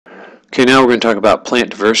Okay, now we're going to talk about plant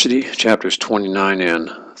diversity, chapters 29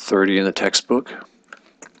 and 30 in the textbook.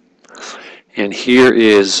 And here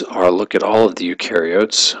is our look at all of the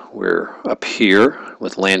eukaryotes. We're up here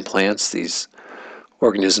with land plants, these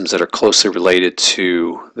organisms that are closely related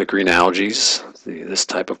to the green algae, this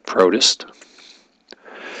type of protist.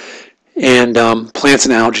 And plants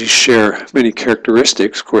and algae share many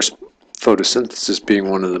characteristics. Of course, photosynthesis being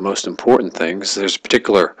one of the most important things. There's a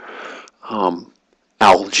particular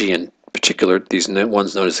algae in particular, these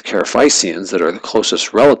ones known as the Charophyceans, that are the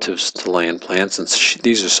closest relatives to land plants, and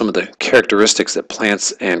these are some of the characteristics that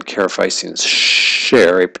plants and Charophyceans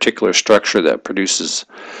share: a particular structure that produces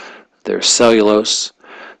their cellulose,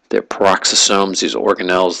 their peroxisomes, these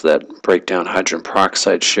organelles that break down hydrogen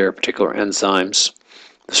peroxide, share particular enzymes.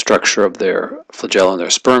 The structure of their flagella and their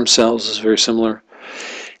sperm cells is very similar,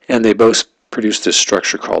 and they both produce this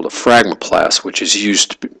structure called a phragmoplast, which is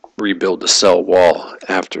used to rebuild the cell wall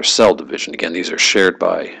after cell division. Again, these are shared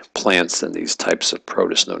by plants and these types of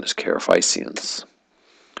protists known as Charophyceans.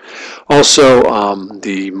 Also,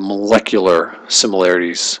 the molecular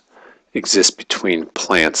similarities exist between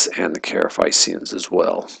plants and the Charophyceans as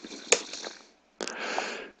well.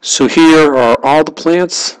 So here are all the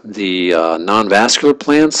plants, the non-vascular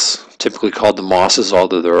plants, typically called the mosses,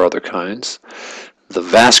 although there are other kinds. The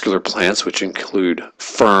vascular plants, which include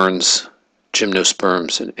ferns,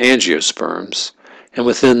 gymnosperms, and angiosperms, and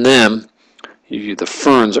within them, the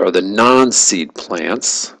ferns are the non-seed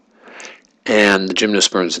plants, and the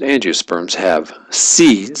gymnosperms and angiosperms have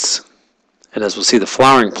seeds, and as we'll see, the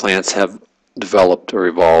flowering plants have developed or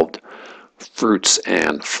evolved fruits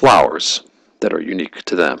and flowers that are unique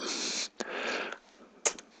to them.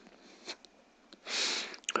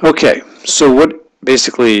 Okay, so what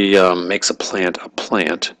basically makes a plant a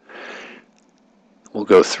plant? We'll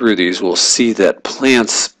go through these. We'll see that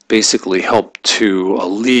plants basically helped to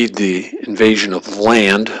lead the invasion of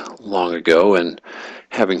land long ago, and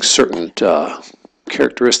having certain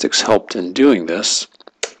characteristics helped in doing this.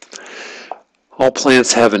 All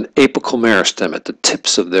plants have an apical meristem at the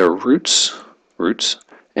tips of their roots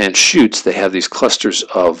and shoots. They have these clusters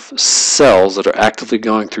of cells that are actively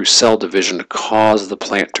going through cell division to cause the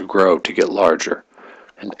plant to grow, to get larger.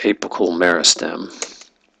 An apical meristem.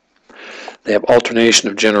 They have alternation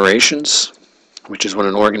of generations, which is when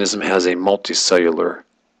an organism has a multicellular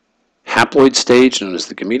haploid stage known as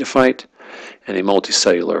the gametophyte and a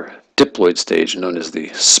multicellular diploid stage known as the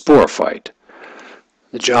sporophyte.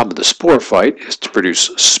 The job of the sporophyte is to produce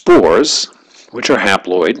spores, which are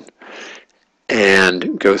haploid,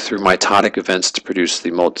 and go through mitotic events to produce the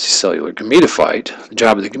multicellular gametophyte. The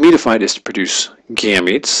job of the gametophyte is to produce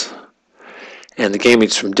gametes, and the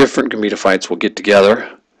gametes from different gametophytes will get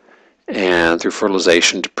together and through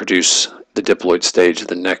fertilization to produce the diploid stage,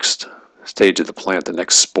 the next stage of the plant, the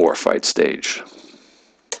next sporophyte stage.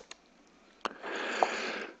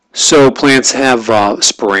 So plants have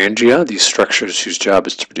sporangia, these structures whose job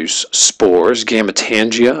is to produce spores;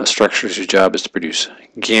 gametangia, structures whose job is to produce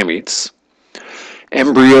gametes;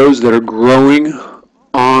 embryos that are growing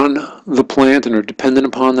on the plant and are dependent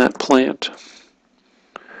upon that plant.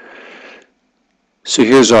 So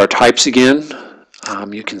here's our types again.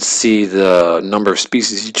 You can see the number of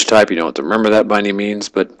species each type. You don't have to remember that by any means,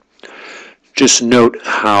 but just note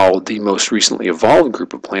how the most recently evolved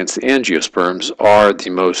group of plants, the angiosperms, are the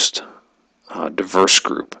most diverse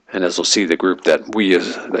group, and as we'll see, the group that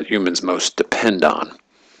that humans most depend on.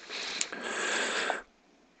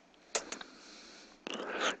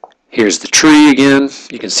 Here's the tree again.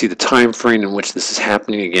 You can see the time frame in which this is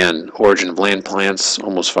happening. Again, origin of land plants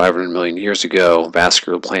almost 500 million years ago,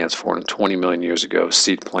 vascular plants 420 million years ago,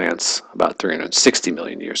 seed plants about 360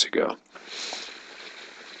 million years ago.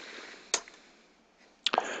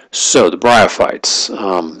 So the bryophytes,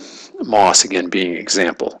 moss again being an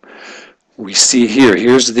example. We see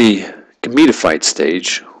here's the gametophyte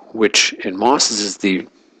stage, which in mosses is the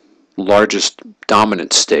largest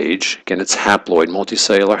dominant stage. Again, it's haploid,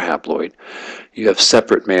 multicellular haploid. You have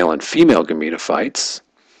separate male and female gametophytes.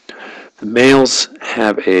 The males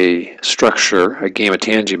have a structure, a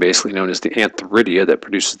gametangia, basically known as the antheridia, that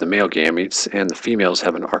produces the male gametes, and the females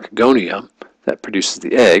have an archegonia that produces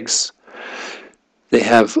the eggs. They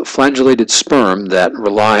have flagellated sperm that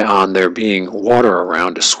rely on there being water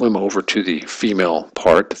around to swim over to the female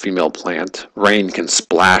part, the female plant. Rain can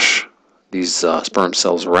splash these sperm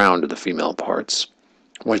cells around to the female parts.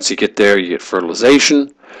 Once you get there, you get fertilization,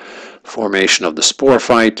 formation of the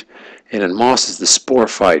sporophyte, and in mosses, the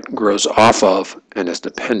sporophyte grows off of and is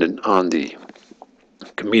dependent on the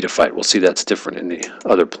gametophyte. We'll see that's different in the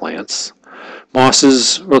other plants.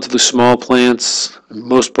 Mosses, relatively small plants.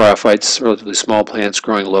 Most bryophytes, relatively small plants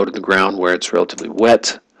growing low to the ground where it's relatively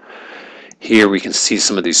wet. Here we can see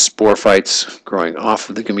some of these sporophytes growing off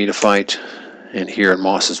of the gametophyte, and here in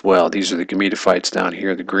moss as well. These are the gametophytes down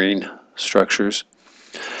here, the green structures,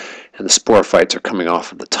 and the sporophytes are coming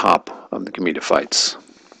off of the top of the gametophytes.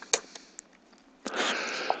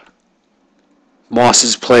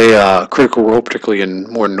 Mosses play a critical role, particularly in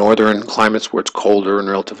more northern climates where it's colder and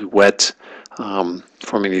relatively wet,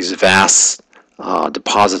 forming these vast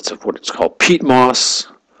deposits of what is called peat moss,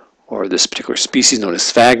 or this particular species known as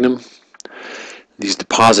sphagnum. These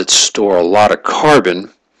deposits store a lot of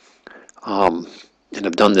carbon and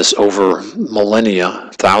have done this over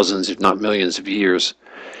millennia, thousands if not millions of years.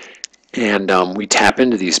 And we tap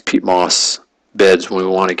into these peat moss beds when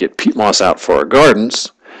we want to get peat moss out for our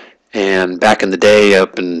gardens. And back in the day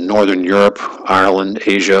up in northern Europe, Ireland,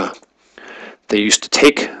 Asia, they used to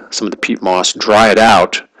take some of the peat moss, dry it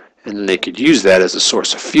out, and then they could use that as a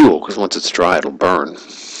source of fuel, because once it's dry it'll burn.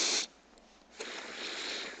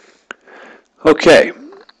 Okay,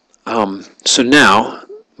 so now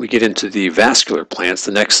we get into the vascular plants.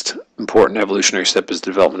 The next important evolutionary step is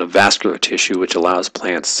the development of vascular tissue, which allows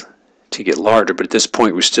plants to get larger. But at this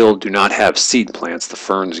point we still do not have seed plants. The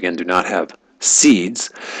ferns, again, do not have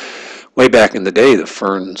seeds. Way back in the day, the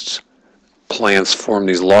ferns plants formed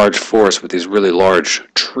these large forests with these really large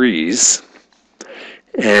trees.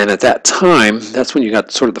 And at that time, that's when you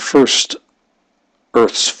got sort of the first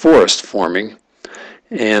Earth's forest forming.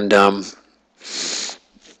 And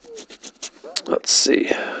let's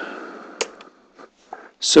see.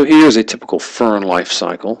 So here's a typical fern life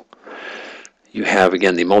cycle. You have,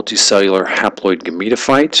 again, the multicellular haploid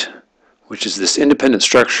gametophyte, which is this independent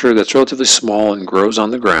structure that's relatively small and grows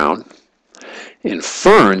on the ground. In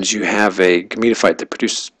ferns, you have a gametophyte that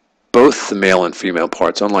produces both the male and female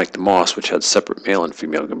parts, unlike the moss, which had separate male and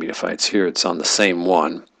female gametophytes. Here it's on the same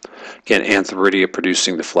one. Again, Antheridia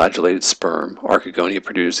producing the flagellated sperm, Archegonia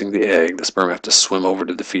producing the egg. The sperm have to swim over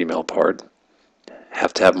to the female part,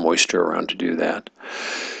 have to have moisture around to do that.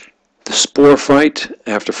 The sporophyte,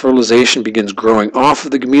 after fertilization, begins growing off of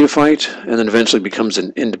the gametophyte and then eventually becomes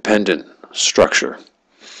an independent structure.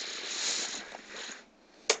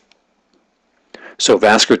 So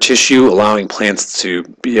vascular tissue, allowing plants to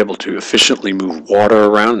be able to efficiently move water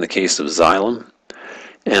around in the case of xylem,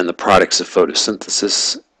 and the products of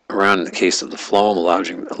photosynthesis around in the case of the phloem,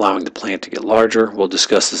 allowing the plant to get larger. We'll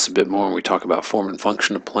discuss this a bit more when we talk about form and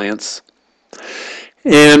function of plants.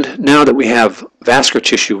 And now that we have vascular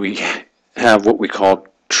tissue, we have what we call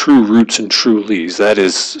true roots and true leaves. That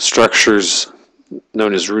is, structures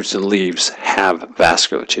known as roots and leaves have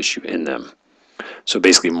vascular tissue in them. So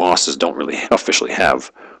basically mosses don't really officially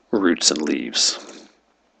have roots and leaves.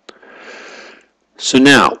 So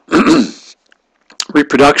now,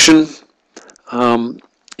 reproduction.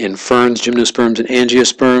 In ferns, gymnosperms, and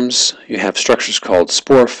angiosperms, you have structures called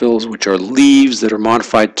sporophylls, which are leaves that are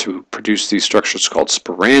modified to produce these structures called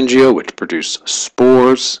sporangia, which produce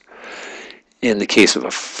spores. In the case of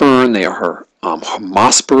a fern, they are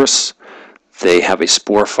homosporous. They have a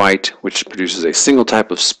sporophyte, which produces a single type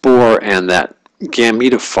of spore, and that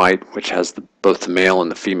gametophyte, which has both the male and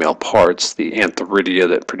the female parts, the Antheridia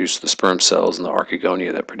that produce the sperm cells and the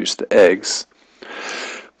Archegonia that produce the eggs.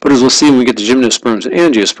 But as we'll see when we get to gymnosperms and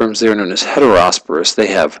angiosperms, they are known as heterosporous. They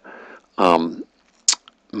have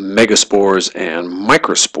megaspores and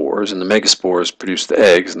microspores, and the megaspores produce the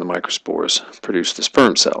eggs and the microspores produce the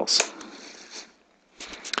sperm cells.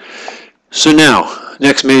 So now,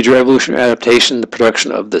 next major evolutionary adaptation, the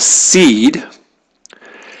production of the seed.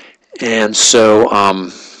 And so,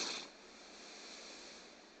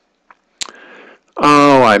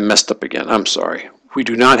 oh, I messed up again. I'm sorry. We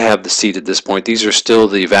do not have the seed at this point. These are still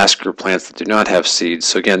the vascular plants that do not have seeds.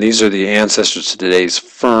 So again, these are the ancestors to today's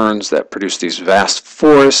ferns that produce these vast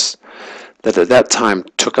forests that at that time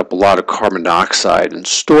took up a lot of carbon dioxide and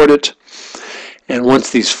stored it. And once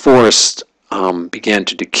these forests began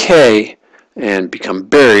to decay and become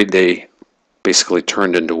buried, they basically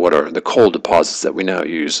turned into what are the coal deposits that we now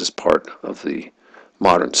use as part of the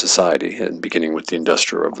modern society, and beginning with the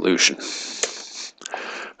Industrial Revolution.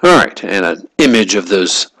 All right, and an image of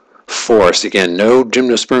those forests. Again, no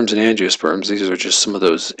gymnosperms and angiosperms. These are just some of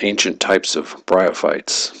those ancient types of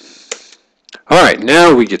bryophytes. All right,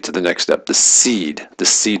 now we get to the next step, the seed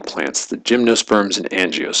plants, the gymnosperms and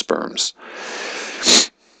angiosperms.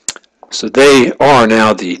 So they are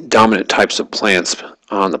now the dominant types of plants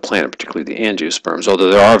on the planet, particularly the angiosperms,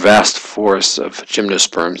 although there are vast forests of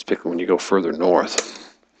gymnosperms, particularly when you go further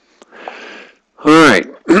north. All right.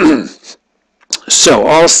 So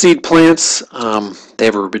all seed plants, they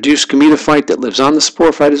have a reduced gametophyte that lives on the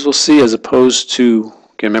sporophyte, as we'll see, as opposed to,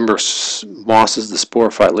 again, remember mosses, the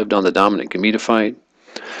sporophyte lived on the dominant gametophyte.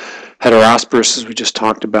 Heterosperous, as we just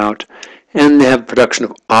talked about, and they have production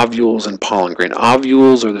of ovules and pollen grain.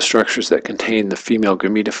 Ovules are the structures that contain the female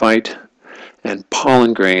gametophyte, and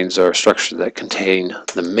pollen grains are structures that contain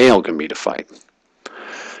the male gametophyte.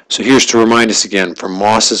 So here's to remind us again, for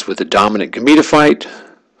mosses with the dominant gametophyte,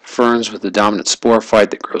 ferns with the dominant sporophyte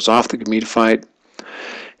that grows off the gametophyte,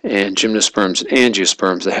 and gymnosperms and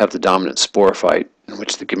angiosperms that have the dominant sporophyte in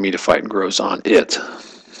which the gametophyte grows on it.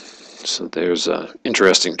 So there's an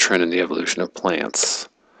interesting trend in the evolution of plants.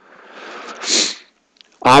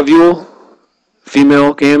 Ovule,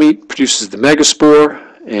 female gamete, produces the megaspore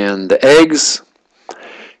and the eggs,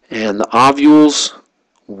 and the ovules,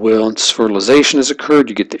 once fertilization has occurred,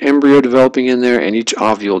 you get the embryo developing in there, and each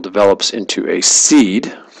ovule develops into a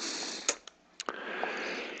seed.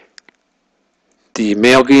 The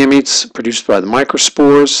male gametes produced by the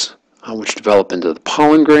microspores, which develop into the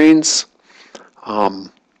pollen grains, all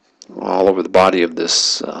over the body of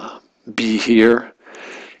this bee here,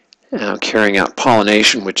 carrying out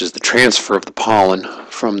pollination, which is the transfer of the pollen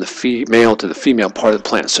from the male to the female part of the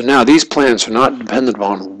plant. So now these plants are not dependent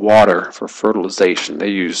on water for fertilization. They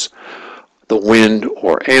use the wind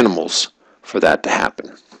or animals for that to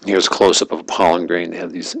happen. Here's a close-up of a pollen grain. They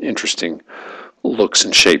have these interesting looks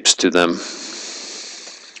and shapes to them.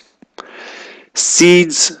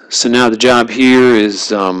 Seeds, so now the job here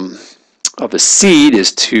is of a seed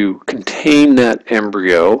is to contain that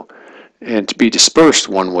embryo and to be dispersed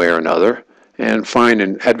one way or another and find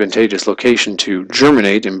an advantageous location to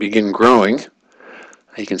germinate and begin growing.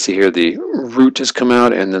 You can see here the root has come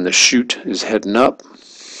out and then the shoot is heading up.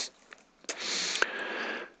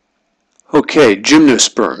 Okay,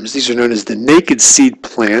 gymnosperms. These are known as the naked seed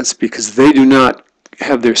plants because they do not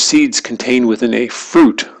have their seeds contained within a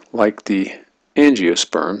fruit like the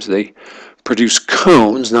angiosperms. They produce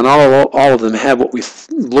cones. Now, not all of them have what we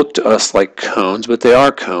look to us like cones, but they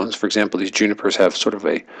are cones. For example, these junipers have sort of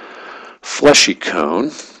a fleshy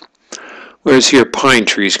cone, whereas here pine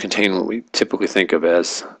trees contain what we typically think of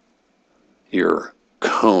as your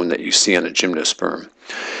cone that you see on a gymnosperm.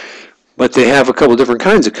 But they have a couple different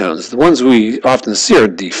kinds of cones. The ones we often see are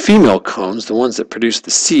the female cones, the ones that produce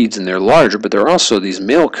the seeds, and they're larger, but there are also these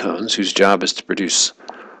male cones whose job is to produce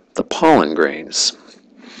the pollen grains.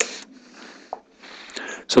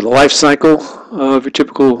 So the life cycle of your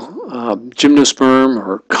typical gymnosperm,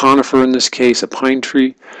 or conifer in this case, a pine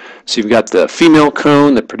tree. So you've got the female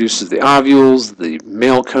cone that produces the ovules, the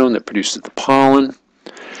male cone that produces the pollen,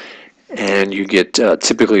 and you get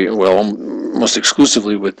typically, well, almost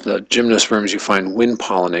exclusively with gymnosperms, you find wind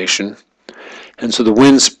pollination. And so the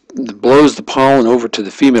wind blows the pollen over to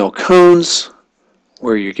the female cones,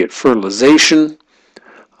 where you get fertilization,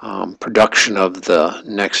 production of the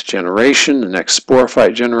next generation, the next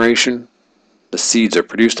sporophyte generation. The seeds are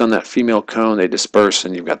produced on that female cone, they disperse,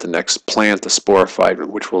 and you've got the next plant, the sporophyte,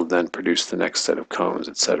 which will then produce the next set of cones,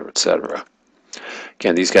 etc., etc.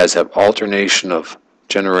 Again, these guys have alternation of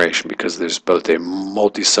generation because there's both a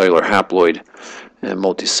multicellular haploid and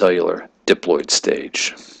multicellular diploid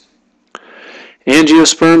stage.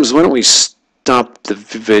 Angiosperms, why don't we stop the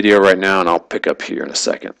video right now and I'll pick up here in a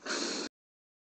second.